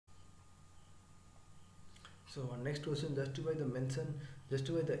So next question, justify the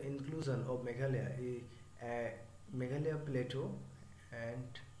inclusion of Meghalaya Plateau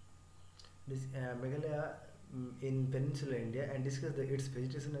and this Meghalaya in Peninsular India and discuss its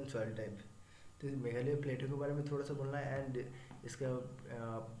vegetation and soil type. तो मेघालय प्लेटो के बारे में थोड़ा सा बोलना है एंड इसका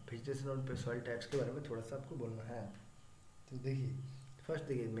वेजिटेशन और सॉइल टाइप्स के बारे में थोड़ा सा आपको बोलना है. तो देखिए फर्स्ट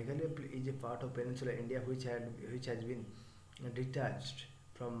देखिए Meghalaya is a part of peninsula India which has been detached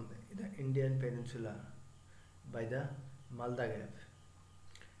from the Indian peninsula by the Malda Gap.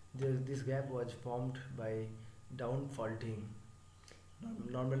 This gap was formed by down faulting.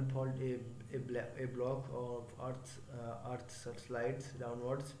 Normal fault, a block of earth slides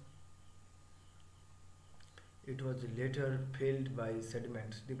downwards. It was later filled by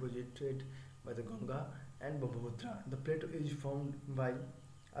sediments deposited by the Ganga and Brahmaputra. The plateau is formed by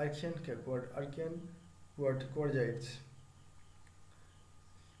Archean quartzites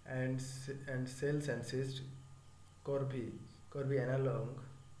and shales and schist, Corby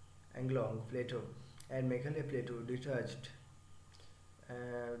Anglong Plateau and Meghalaya Plateau detached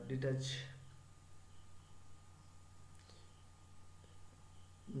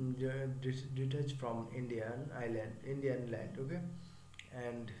from Indian land, okay.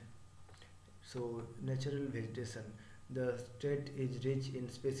 And so natural vegetation, the state is rich in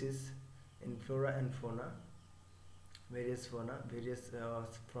species in flora and fauna, various from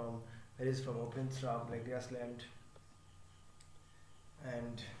open shrub like grassland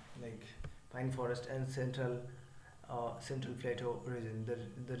and like pine forest and central plateau region.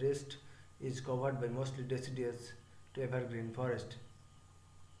 The rest is covered by mostly deciduous to evergreen forest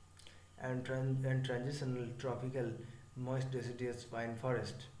and transitional tropical moist deciduous pine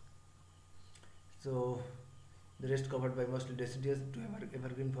forest. So the rest covered by mostly deciduous to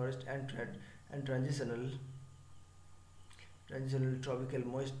evergreen forest and transitional tropical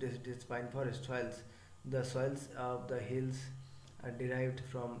moist deciduous pine forest soils. The soils of the hills are derived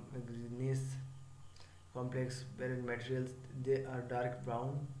from igneous complex parent materials. They are dark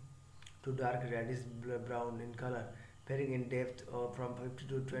brown to dark reddish brown in color, varying in depth from 50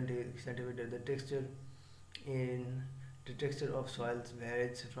 to 20 centimeter. The texture of soils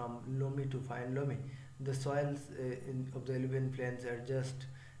varies from loamy to fine loamy. The soils of the alluvial plains are just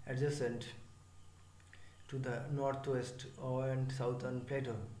adjacent to the northwest and southern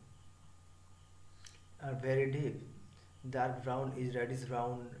plateau are very deep. Dark brown is reddish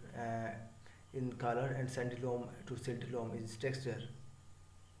brown in color and sandy loam to silty loam is texture.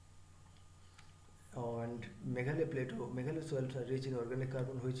 And Meghalaya soils are rich in organic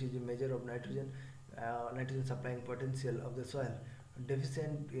carbon, which is a measure of nitrogen supplying potential of the soil.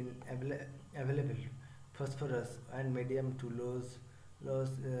 Deficient in available phosphorus and medium to lows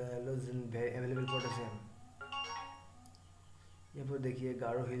in available potassium. यहाँ पर देखिए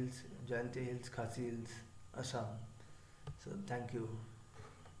गारो hills, जयंती hills, खासी hills, Assam. So thank you.